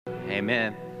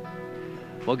Amen.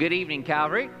 Well, good evening,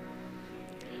 Calvary.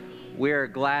 We're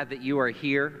glad that you are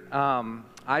here.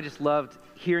 I just loved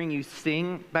hearing you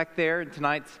sing back there. And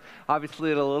tonight's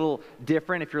obviously a little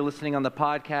different if you're listening on the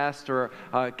podcast or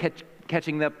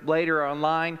catching up later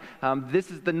online.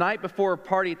 This is the night before a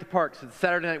party at the park. So it's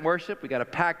Saturday night worship. We got a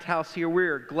packed house here.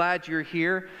 We're glad you're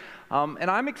here.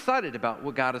 And I'm excited about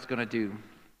what God is going to do.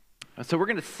 So we're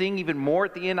going to sing even more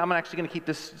at the end. I'm actually going to keep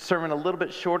this sermon a little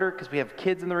bit shorter because we have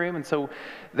kids in the room, and so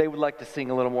they would like to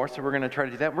sing a little more, so we're going to try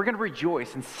to do that. We're going to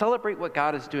rejoice and celebrate what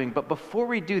God is doing. But before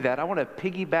we do that, I want to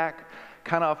piggyback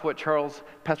kind of off what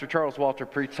Pastor Charles Walter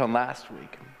preached on last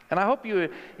week. And I hope you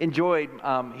enjoyed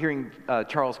hearing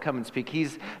Charles come and speak.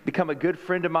 He's become a good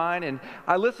friend of mine, and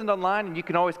I listened online, and you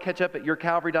can always catch up at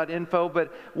yourcalvary.info.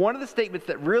 But one of the statements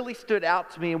that really stood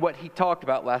out to me in what he talked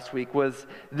about last week was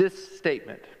this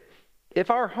statement. If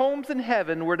our homes in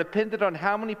heaven were dependent on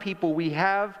how many people we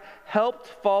have helped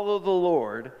follow the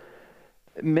Lord,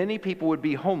 many people would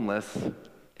be homeless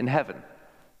in heaven.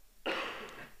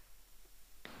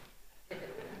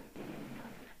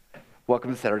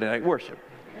 Welcome to Saturday Night Worship.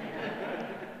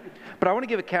 But I want to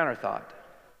give a counter thought.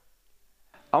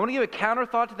 I want to give a counter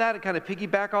thought to that and kind of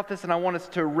piggyback off this, and I want us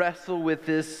to wrestle with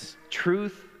this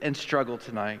truth and struggle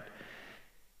tonight.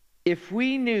 If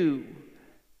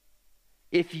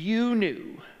you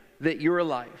knew that your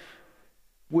life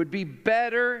would be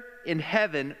better in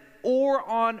heaven or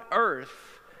on earth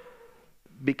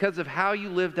because of how you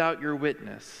lived out your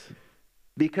witness,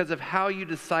 because of how you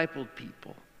discipled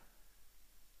people,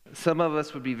 some of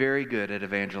us would be very good at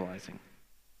evangelizing.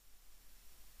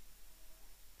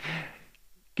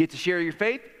 Get to share your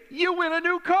faith? You win a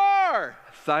new car!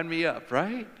 Sign me up,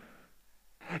 right?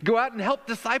 Go out and help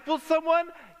disciple someone?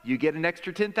 You get an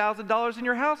extra $10,000 in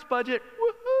your house budget.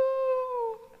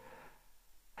 Woohoo!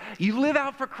 You live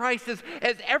out for Christ as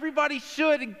everybody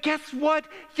should, and guess what?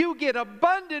 You get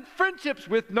abundant friendships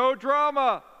with no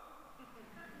drama.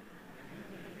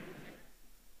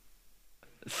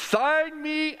 Sign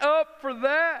me up for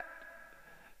that.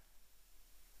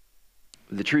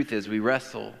 The truth is, we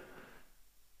wrestle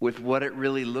with what it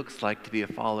really looks like to be a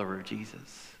follower of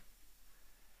Jesus.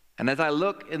 And as I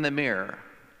look in the mirror,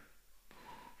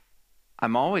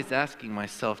 I'm always asking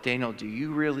myself, Daniel, do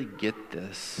you really get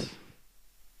this?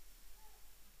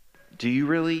 Do you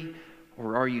really,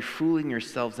 or are you fooling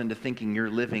yourselves into thinking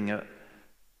you're living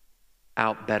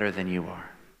out better than you are?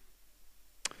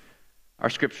 Our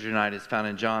scripture tonight is found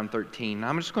in John 13.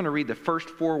 I'm just going to read the first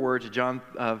 4 words of John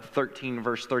 13,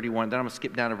 verse 31. Then I'm going to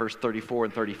skip down to verse 34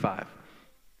 and 35.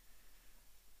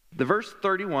 The verse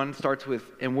 31 starts with,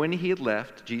 and when he had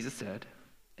left, Jesus said,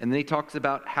 and then he talks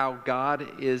about how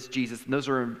God is Jesus. And those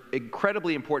are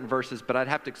incredibly important verses, but I'd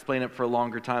have to explain it for a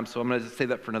longer time, so I'm going to say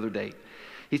that for another date.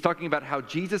 He's talking about how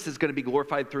Jesus is going to be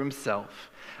glorified through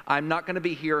himself. I'm not going to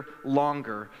be here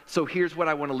longer, so here's what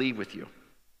I want to leave with you.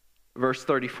 Verse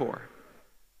 34.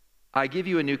 I give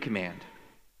you a new command.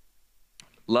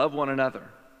 Love one another.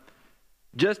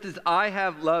 Just as I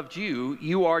have loved you,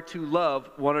 you are to love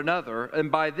one another.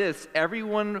 And by this,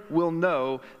 everyone will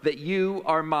know that you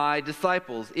are my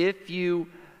disciples, if you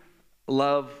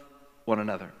love one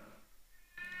another.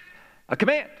 A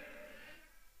command,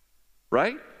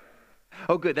 right?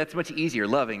 Oh, good. That's much easier,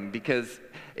 loving, because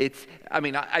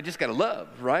I just got to love,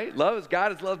 right? Love as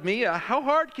God has loved me. How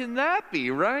hard can that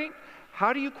be, right?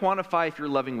 How do you quantify if you're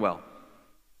loving well?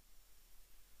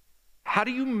 How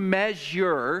do you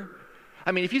measure?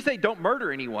 If you say don't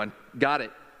murder anyone, got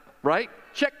it, right?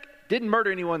 Check, didn't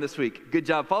murder anyone this week. Good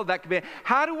job, follow that command.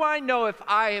 How do I know if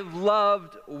I have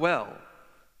loved well?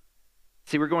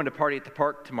 See, we're going to party at the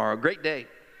park tomorrow. Great day.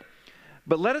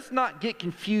 But let us not get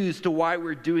confused to why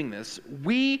we're doing this.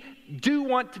 We do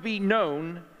want to be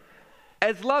known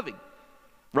as loving,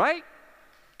 right?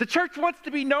 The church wants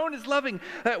to be known as loving.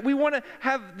 We want to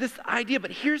have this idea,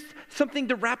 but here's something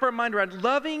to wrap our mind around.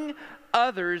 Loving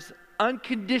others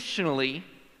unconditionally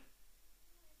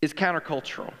is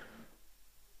countercultural.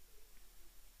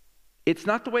 It's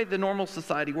not the way the normal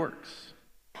society works.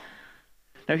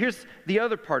 Now here's the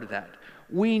other part of that.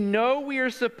 We know we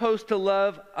are supposed to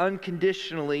love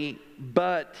unconditionally,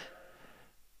 but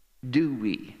do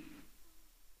we?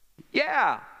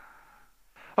 Yeah.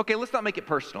 Okay, let's not make it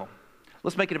personal.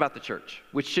 Let's make it about the church,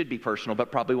 which should be personal,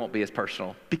 but probably won't be as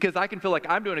personal. Because I can feel like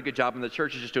I'm doing a good job and the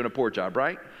church is just doing a poor job,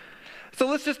 right? So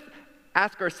let's just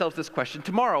ask ourselves this question.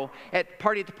 Tomorrow at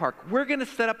Party at the Park, we're going to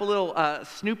set up a little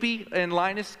Snoopy and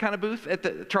Linus kind of booth at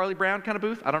the Charlie Brown kind of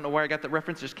booth. I don't know where I got that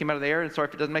reference. It just came out of the air, and sorry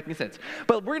if it doesn't make any sense.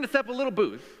 But we're going to set up a little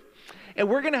booth, and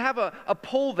we're going to have a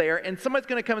poll there, and somebody's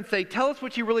going to come and say, tell us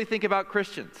what you really think about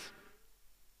Christians.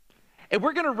 And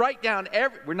we're going to write down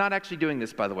we're not actually doing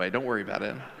this, by the way. Don't worry about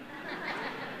it.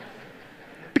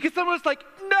 Because someone was like,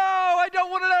 no, I don't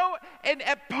want to know. And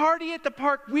at Party at the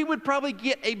Park, we would probably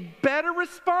get a better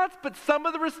response, but some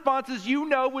of the responses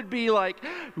would be like,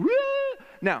 woo.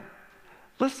 Now,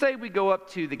 let's say we go up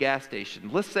to the gas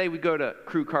station. Let's say we go to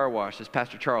Crew Car Wash, as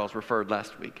Pastor Charles referred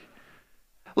last week.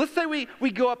 Let's say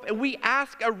we go up and we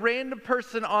ask a random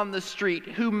person on the street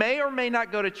who may or may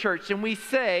not go to church, and we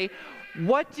say,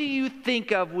 what do you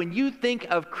think of when you think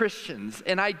of Christians?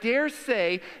 And I dare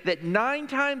say that 9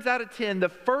 times out of 10, the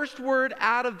first word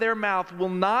out of their mouth will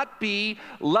not be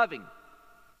loving.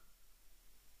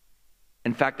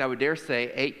 In fact, I would dare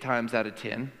say 8 times out of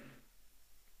 10,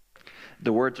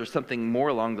 the words are something more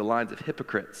along the lines of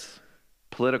hypocrites,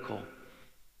 political,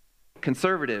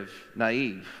 conservative,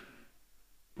 naive,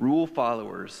 rule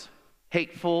followers,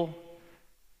 hateful,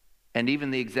 and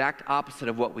even the exact opposite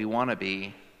of what we want to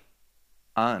be,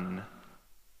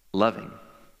 unloving.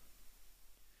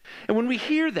 And when we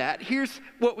hear that, here's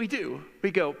what we do.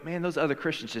 We go, man, those other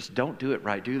Christians just don't do it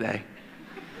right, do they?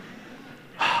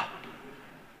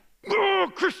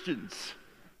 Oh, Christians!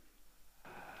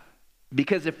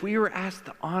 Because if we were asked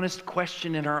the honest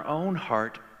question in our own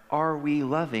heart, are we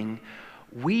loving?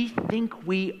 We think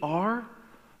we are.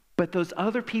 But those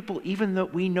other people, even though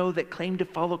we know that claim to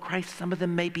follow Christ, some of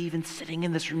them may be even sitting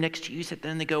in this room next to you, sit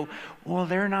there and they go, well,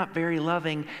 they're not very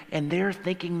loving, and they're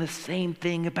thinking the same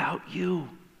thing about you.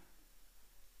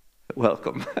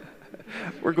 Welcome.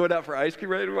 We're going out for ice cream,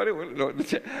 right,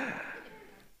 everybody?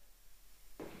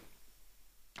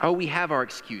 Oh, we have our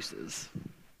excuses.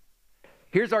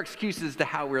 Here's our excuses to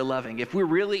how we're loving. If we're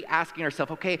really asking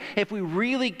ourselves, okay, if we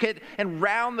really get and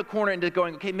round the corner into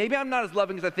going, okay, maybe I'm not as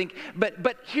loving as I think,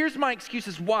 but here's my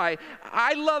excuses why.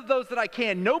 I love those that I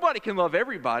can. Nobody can love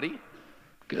everybody.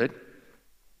 Good.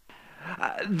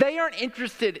 They aren't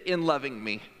interested in loving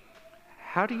me.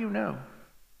 How do you know?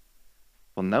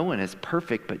 Well, no one is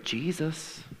perfect but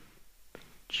Jesus.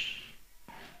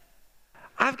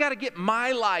 I've got to get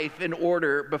my life in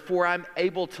order before I'm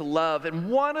able to love. And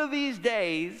one of these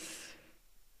days,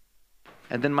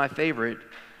 and then my favorite,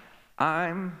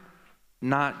 I'm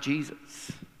not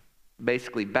Jesus.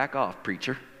 Basically, back off,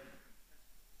 preacher.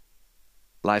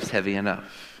 Life's heavy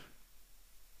enough.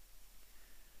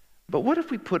 But what if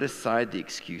we put aside the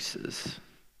excuses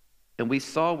and we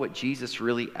saw what Jesus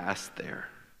really asked there?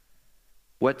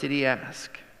 What did he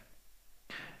ask?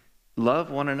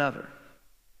 Love one another,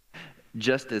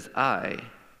 just as I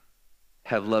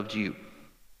have loved you.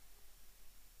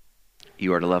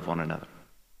 You are to love one another.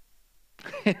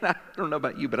 And I don't know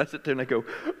about you, but I sit there and I go,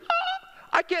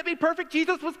 I can't be perfect.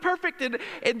 Jesus was perfect. And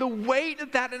the weight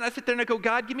of that, and I sit there and I go,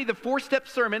 God, give me the 4-step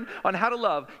sermon on how to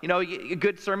love. You know, a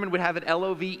good sermon would have an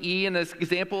LOVE and an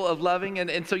example of loving.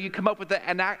 And so you come up with that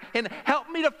and help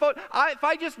me to, if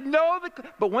I just know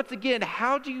but once again,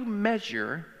 how do you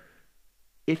measure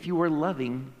if you are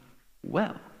loving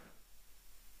well?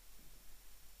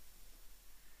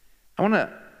 I want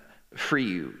to free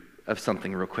you of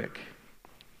something real quick,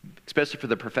 especially for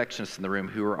the perfectionists in the room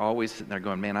who are always sitting there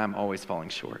going, man, I'm always falling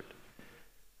short.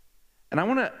 And I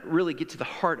want to really get to the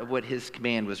heart of what his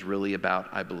command was really about,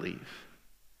 I believe.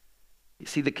 You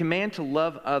see, the command to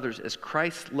love others as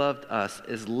Christ loved us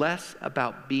is less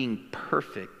about being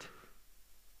perfect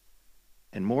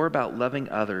and more about loving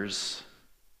others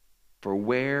for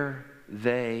where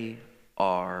they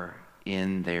are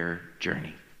in their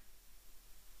journey.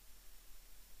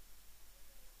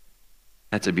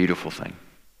 That's a beautiful thing.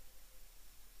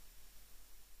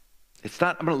 It's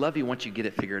not, I'm going to love you once you get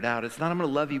it figured out. It's not, I'm going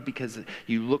to love you because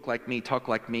you look like me, talk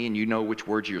like me, and you know which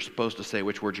words you're supposed to say,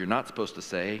 which words you're not supposed to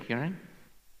say. You know?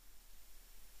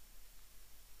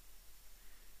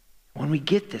 When we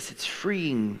get this, it's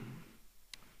freeing,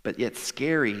 but yet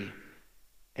scary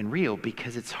and real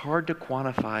because it's hard to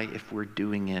quantify if we're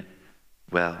doing it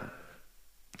well.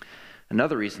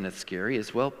 Another reason it's scary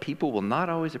is, well, people will not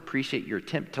always appreciate your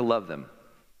attempt to love them.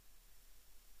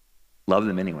 Love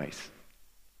them anyways.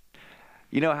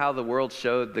 You know how the world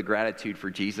showed the gratitude for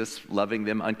Jesus, loving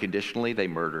them unconditionally? They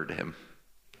murdered him.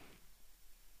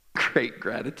 Great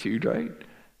gratitude, right?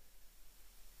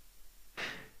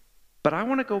 But I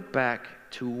want to go back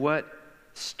to what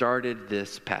started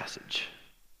this passage.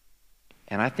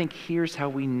 And I think here's how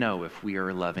we know if we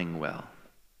are loving well.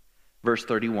 Verse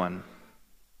 31,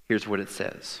 here's what it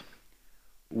says.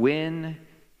 When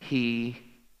he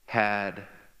had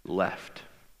left.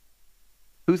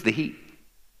 Who's the he?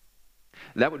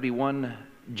 That would be one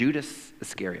Judas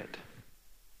Iscariot,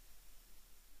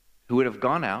 who would have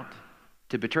gone out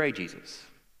to betray Jesus.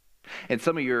 And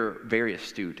some of you are very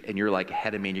astute, and you're like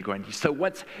ahead of me, and you're going, so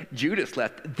once Judas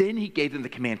left, then he gave them the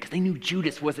command, because they knew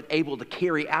Judas wasn't able to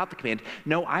carry out the command.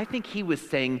 No, I think he was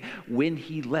saying when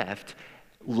he left,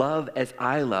 love as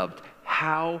I loved,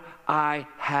 how I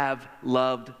have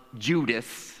loved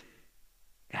Judas.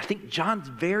 And I think John's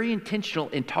very intentional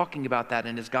in talking about that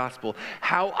in his gospel.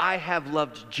 How I have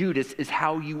loved Judas is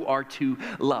how you are to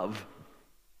love.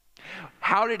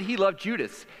 How did he love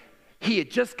Judas? He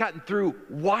had just gotten through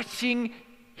washing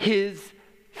his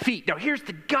feet. Now here's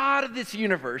the God of this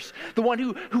universe, the one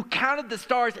who counted the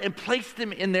stars and placed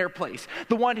them in their place,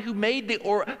 the one who made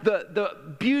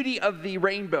the beauty of the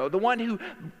rainbow, the one who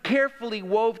carefully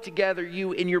wove together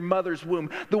you in your mother's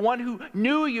womb, the one who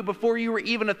knew you before you were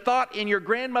even a thought in your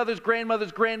grandmother's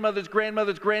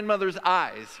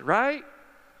eyes, right?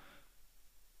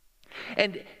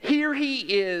 And here he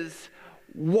is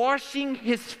washing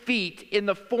his feet in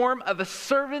the form of a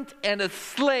servant and a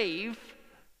slave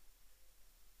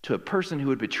to a person who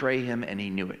would betray him, and he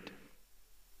knew it.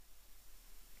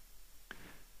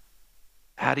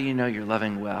 How do you know you're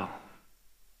loving well?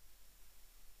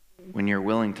 When you're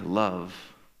willing to love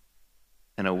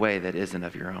in a way that isn't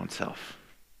of your own self.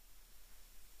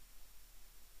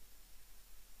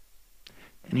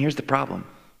 And here's the problem.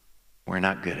 We're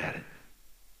not good at it.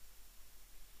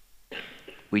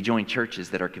 We join churches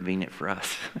that are convenient for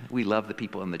us. We love the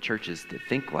people in the churches that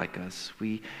think like us.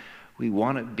 We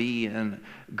want to be in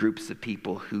groups of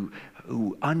people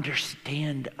who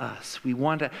understand us. We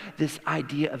want this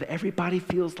idea of everybody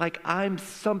feels like I'm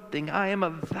something, I am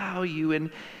of value.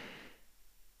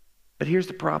 But here's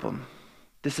the problem.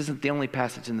 This isn't the only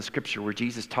passage in the scripture where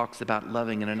Jesus talks about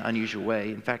loving in an unusual way.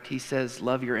 In fact, he says,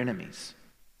 love your enemies.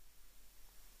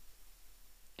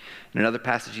 In another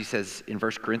passage, he says in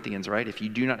 1 Corinthians, right? If you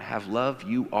do not have love,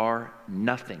 you are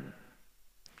nothing.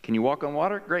 Can you walk on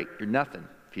water? Great, you're nothing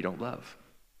if you don't love.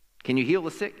 Can you heal the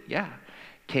sick? Yeah.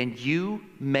 Can you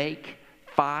make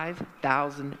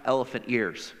 5,000 elephant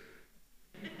ears?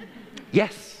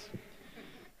 Yes.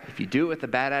 If you do it with a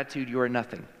bad attitude, you are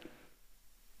nothing.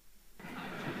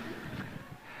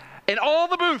 And all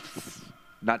the booths,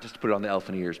 not just to put it on the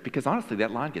elephant ears, because honestly,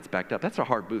 that line gets backed up. That's a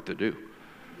hard booth to do.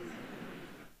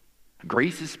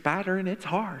 Grease is spattering, it's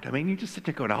hard. I mean, you just sit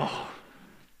there going, oh.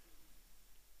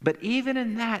 But even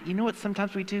in that, you know what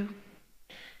sometimes we do?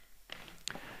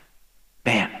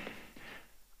 Man,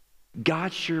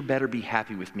 God sure better be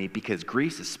happy with me because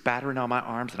grease is spattering on my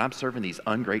arms and I'm serving these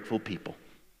ungrateful people.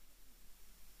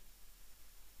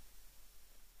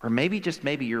 Or maybe, just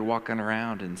maybe, you're walking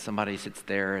around and somebody sits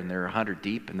there and they're 100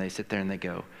 deep and they sit there and they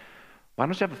go, why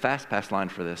don't you have a fast pass line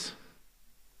for this?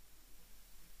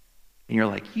 And you're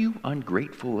like, you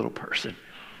ungrateful little person.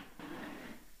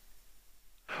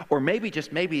 Or maybe,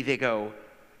 just maybe, they go,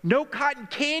 no cotton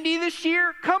candy this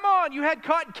year? Come on, you had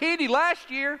cotton candy last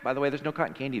year. By the way, there's no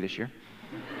cotton candy this year.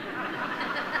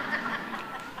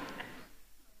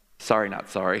 Sorry, not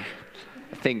sorry.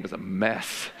 The thing was a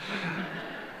mess.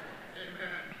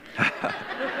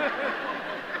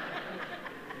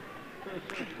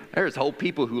 There's whole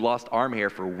people who lost arm hair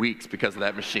for weeks because of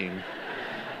that machine.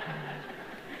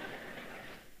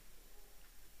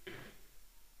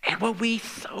 And what we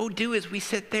so do is we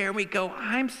sit there and we go,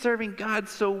 I'm serving God,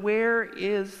 so where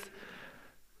is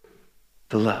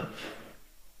the love?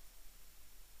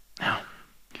 Now,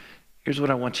 here's what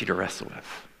I want you to wrestle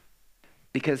with.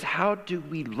 Because how do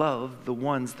we love the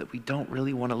ones that we don't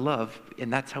really want to love?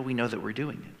 And that's how we know that we're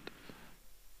doing it.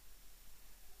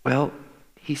 Well,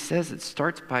 he says it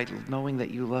starts by knowing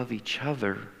that you love each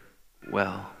other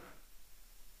well.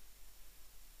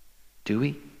 Do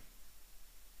we?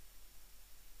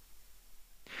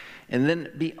 And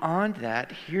then beyond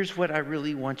that, here's what I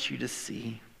really want you to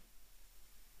see.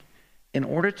 In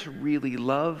order to really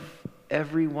love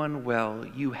everyone well,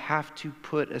 you have to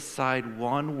put aside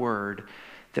one word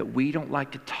that we don't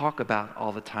like to talk about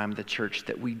all the time in the church,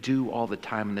 that we do all the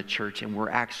time in the church, and we're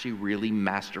actually really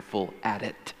masterful at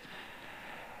it.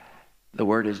 The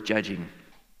word is judging.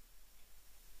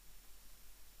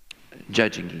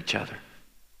 Judging each other.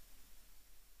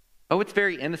 Oh, it's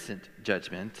very innocent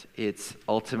judgment. It's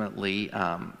ultimately,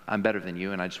 I'm better than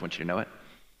you, and I just want you to know it.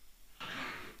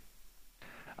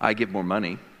 I give more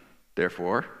money,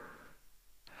 therefore.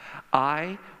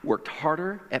 I worked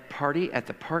harder at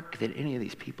the park than any of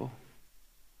these people.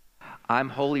 I'm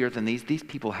holier than these. These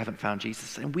people haven't found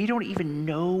Jesus, and we don't even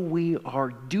know we are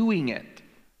doing it.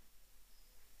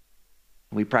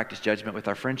 We practice judgment with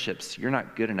our friendships. You're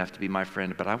not good enough to be my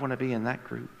friend, but I want to be in that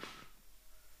group.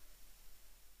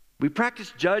 We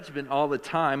practice judgment all the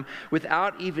time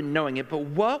without even knowing it. But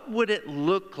what would it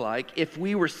look like if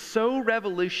we were so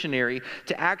revolutionary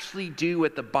to actually do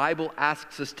what the Bible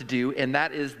asks us to do? And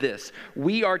that is this: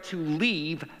 we are to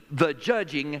leave the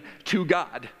judging to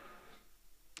God.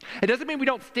 It doesn't mean we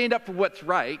don't stand up for what's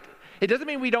right. It doesn't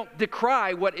mean we don't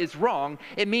decry what is wrong.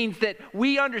 It means that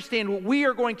we understand we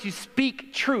are going to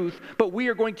speak truth, but we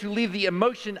are going to leave the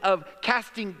emotion of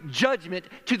casting judgment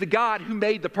to the God who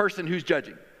made the person who's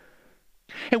judging.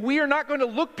 And we are not going to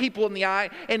look people in the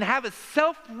eye and have a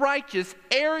self-righteous,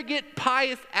 arrogant,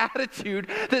 pious attitude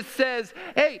that says,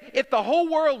 hey, if the whole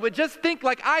world would just think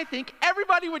like I think,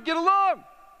 everybody would get along.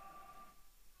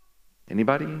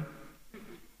 Anybody?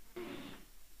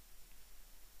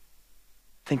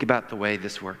 Think about the way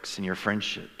this works in your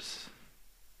friendships.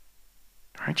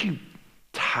 Aren't you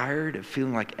tired of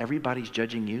feeling like everybody's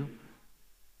judging you?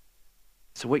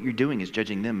 So what you're doing is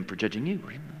judging them for judging you.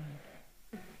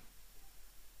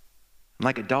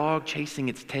 Like a dog chasing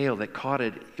its tail that caught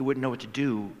it, it wouldn't know what to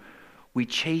do. We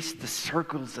chase the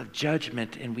circles of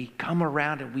judgment and we come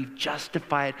around and we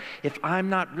justify it. If I'm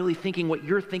not really thinking what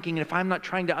you're thinking, and if I'm not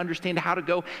trying to understand how to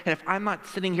go, and if I'm not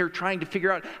sitting here trying to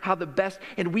figure out how the best,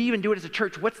 and we even do it as a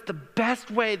church, what's the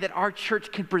best way that our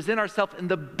church can present ourselves in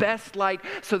the best light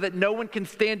so that no one can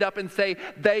stand up and say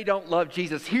they don't love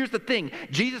Jesus? Here's the thing: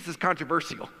 Jesus is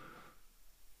controversial,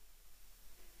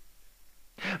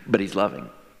 but he's loving.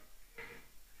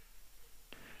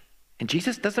 And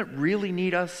Jesus doesn't really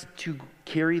need us to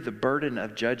carry the burden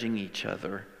of judging each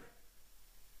other.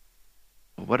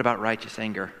 Well, what about righteous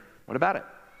anger? What about it?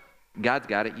 God's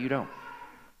got it, you don't.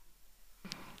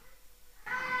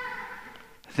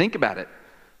 Think about it.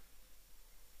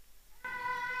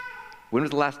 When was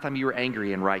the last time you were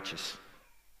angry and righteous?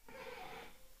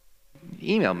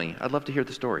 Email me. I'd love to hear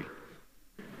the story.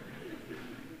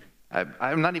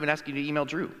 I'm not even asking you to email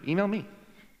Drew. Email me.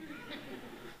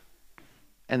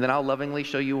 And then I'll lovingly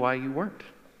show you why you weren't.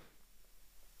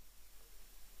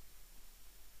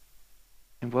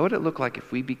 And what would it look like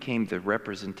if we became the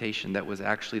representation that was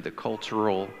actually the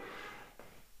cultural?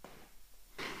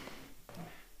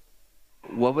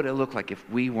 What would it look like if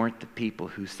we weren't the people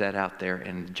who sat out there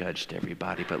and judged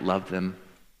everybody, but loved them?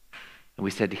 And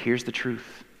we said, here's the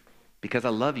truth. Because I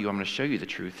love you, I'm going to show you the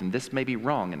truth. And this may be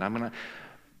wrong,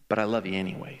 but I love you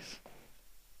anyways.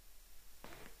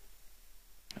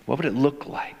 What would it look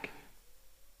like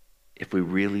if we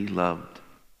really loved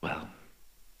well?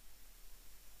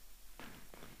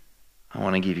 I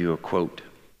want to give you a quote.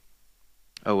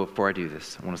 Oh, before I do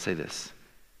this, I want to say this.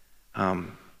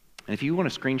 And if you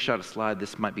want to screenshot a slide,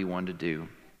 this might be one to do.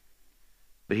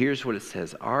 But here's what it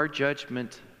says: our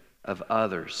judgment of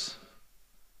others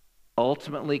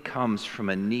ultimately comes from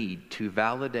a need to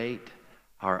validate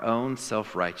our own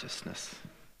self-righteousness.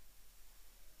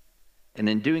 And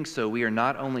in doing so, we are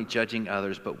not only judging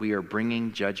others, but we are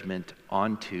bringing judgment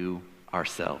onto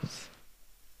ourselves.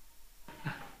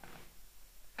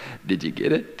 Did you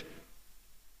get it?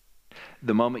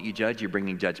 The moment you judge, you're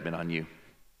bringing judgment on you.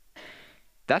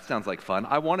 That sounds like fun.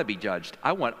 I want to be judged.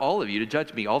 I want all of you to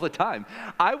judge me all the time.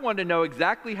 I want to know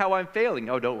exactly how I'm failing.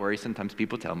 Oh, don't worry. Sometimes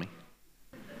people tell me.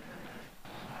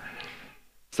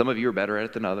 Some of you are better at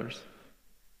it than others.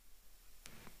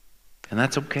 And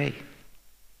that's okay.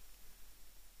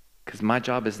 Because my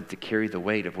job isn't to carry the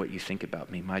weight of what you think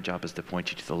about me. My job is to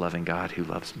point you to the loving God who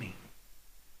loves me.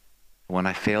 When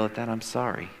I fail at that, I'm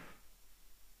sorry.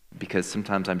 Because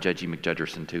sometimes I'm Judgy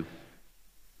McJudgerson too.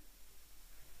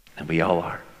 And we all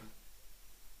are.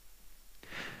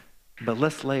 But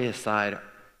let's lay aside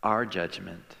our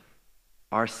judgment,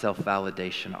 our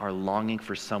self-validation, our longing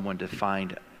for someone to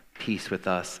find peace with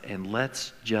us, and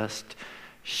let's just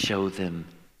show them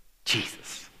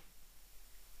Jesus.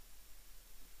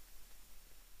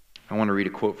 I want to read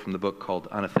a quote from the book called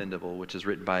Unoffendable, which is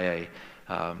written by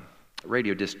a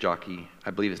radio disc jockey.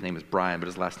 I believe his name is Brian, but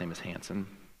his last name is Hansen.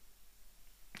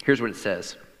 Here's what it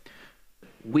says: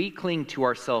 we cling to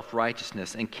our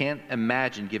self-righteousness and can't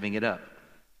imagine giving it up.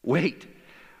 Wait,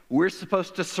 we're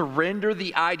supposed to surrender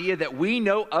the idea that we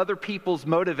know other people's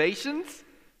motivations?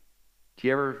 Do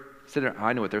you ever sit there?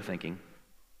 I know what they're thinking.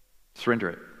 Surrender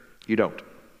it. You don't.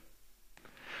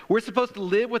 We're supposed to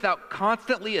live without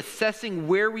constantly assessing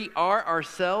where we are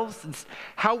ourselves and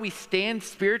how we stand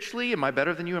spiritually. Am I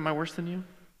better than you? Am I worse than you?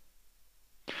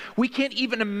 We can't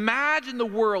even imagine the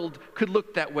world could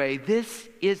look that way. This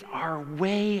is our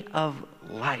way of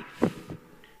life.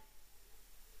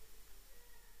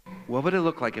 What would it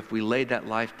look like if we laid that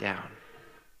life down?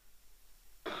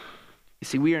 You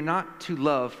see, we are not to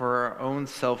love for our own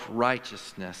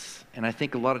self-righteousness. And I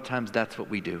think a lot of times that's what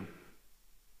we do.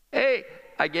 Hey,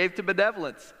 I gave to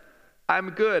benevolence.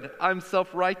 I'm good, I'm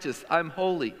self-righteous, I'm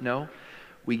holy. No,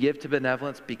 we give to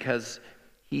benevolence because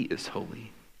he is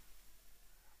holy.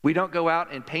 We don't go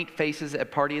out and paint faces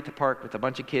at party at the park with a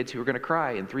bunch of kids who are going to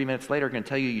cry and 3 minutes later are going to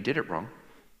tell you did it wrong.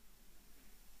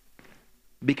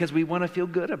 Because we want to feel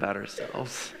good about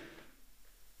ourselves.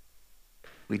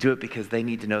 We do it because they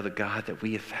need to know the God that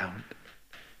we have found.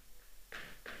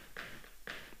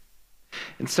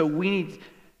 And so we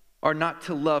are not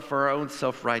to love for our own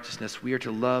self-righteousness. We are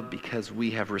to love because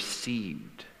we have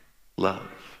received love.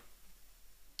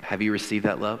 Have you received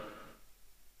that love?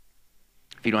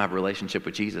 If you don't have a relationship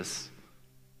with Jesus,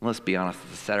 let's be honest,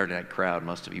 it's a Saturday night crowd.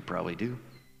 Most of you probably do.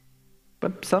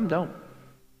 But some don't.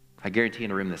 I guarantee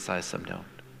in a room this size, some don't.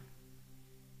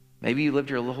 Maybe you lived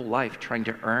your whole life trying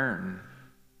to earn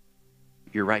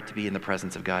your right to be in the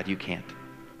presence of God. You can't.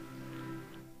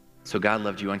 So God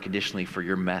loved you unconditionally for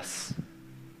your mess.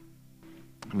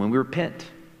 And when we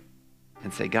repent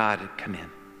and say, God, come in,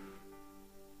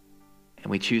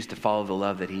 and we choose to follow the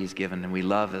love that he has given, and we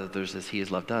love others as he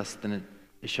has loved us, then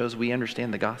it shows we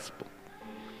understand the gospel.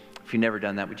 If you've never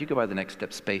done that, would you go by the Next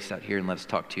Step space out here and let us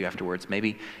talk to you afterwards?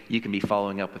 Maybe you can be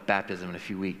following up with baptism in a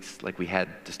few weeks like we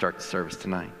had to start the service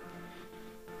tonight.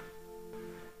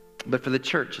 But for the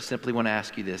church, I simply want to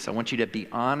ask you this. I want you to be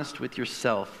honest with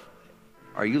yourself.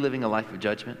 Are you living a life of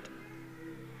judgment?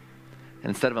 And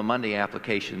instead of a Monday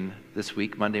application this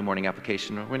week, Monday morning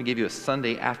application, we're going to give you a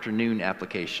Sunday afternoon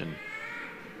application.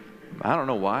 I don't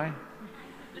know why.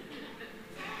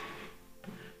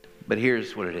 But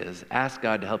here's what it is. Ask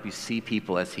God to help you see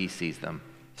people as he sees them.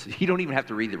 So you don't even have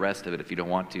to read the rest of it if you don't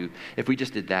want to. If we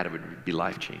just did that, it would be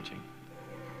life-changing.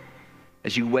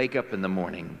 As you wake up in the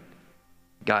morning,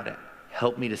 God,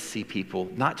 help me to see people,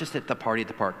 not just at the party at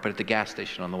the park, but at the gas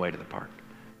station on the way to the park.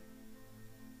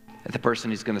 At the person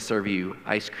who's going to serve you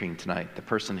ice cream tonight, the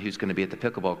person who's going to be at the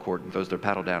pickleball court and throws their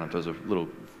paddle down and throws a little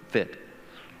fit.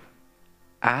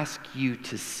 Ask you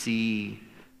to see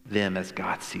them as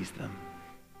God sees them.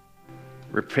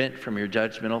 Repent from your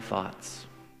judgmental thoughts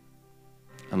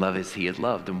and love as he is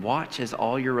loved. And watch as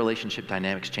all your relationship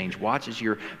dynamics change. Watch as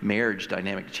your marriage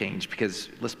dynamic change. Because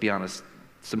let's be honest,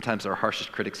 sometimes our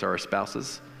harshest critics are our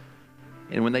spouses.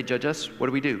 And when they judge us,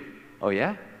 what do? Oh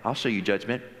yeah? I'll show you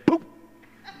judgment. Boom!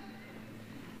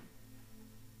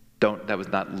 That was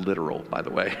not literal, by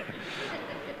the way.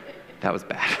 That was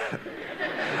bad.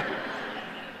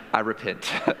 I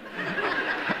repent.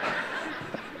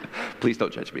 Please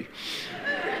don't judge me.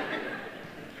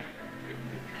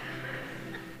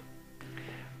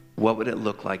 What would it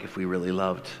look like if we really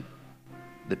loved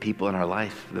the people in our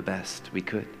life the best we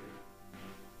could?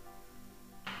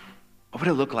 What would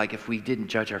it look like if we didn't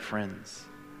judge our friends?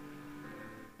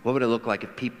 What would it look like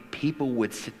if people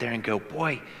would sit there and go,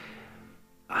 boy,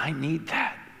 I need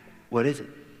that. What is it?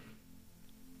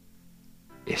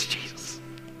 It's Jesus.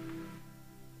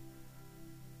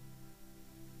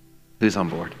 Who's on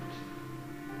board?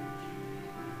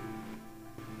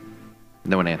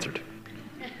 No one answered.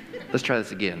 Let's try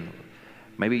this again.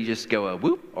 Maybe you just go a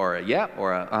whoop or a yeah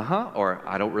or a uh-huh or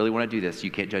I don't really want to do this.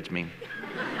 You can't judge me.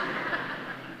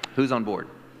 Who's on board?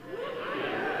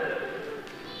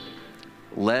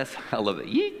 I love that.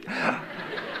 Yeet.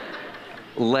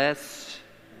 Let's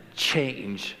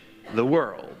change the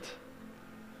world.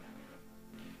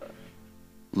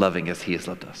 Loving as he has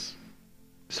loved us.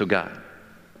 So God,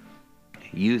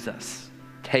 use us,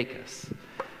 take us,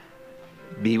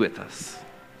 be with us.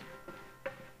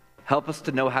 Help us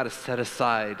to know how to set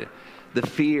aside the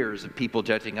fears of people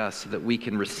judging us so that we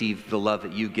can receive the love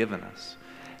that you've given us.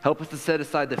 Help us to set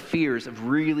aside the fears of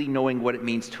really knowing what it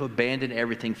means to abandon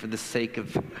everything for the sake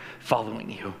of following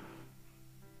you.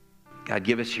 God,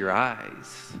 give us your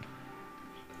eyes.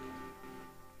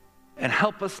 And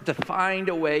help us to find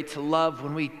a way to love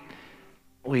when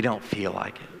we don't feel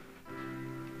like it.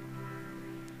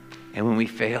 And when we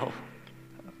fail,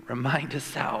 remind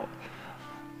us how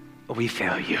we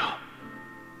fail you.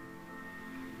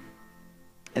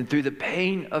 And through the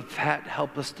pain of that,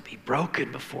 help us to be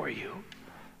broken before you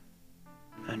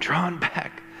and drawn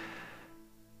back.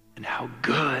 And how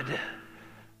good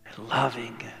and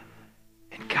loving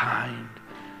and kind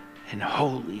and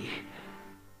holy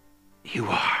you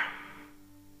are.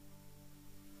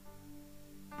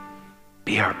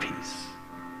 Be our peace.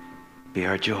 Be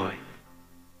our joy.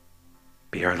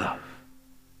 Be our love.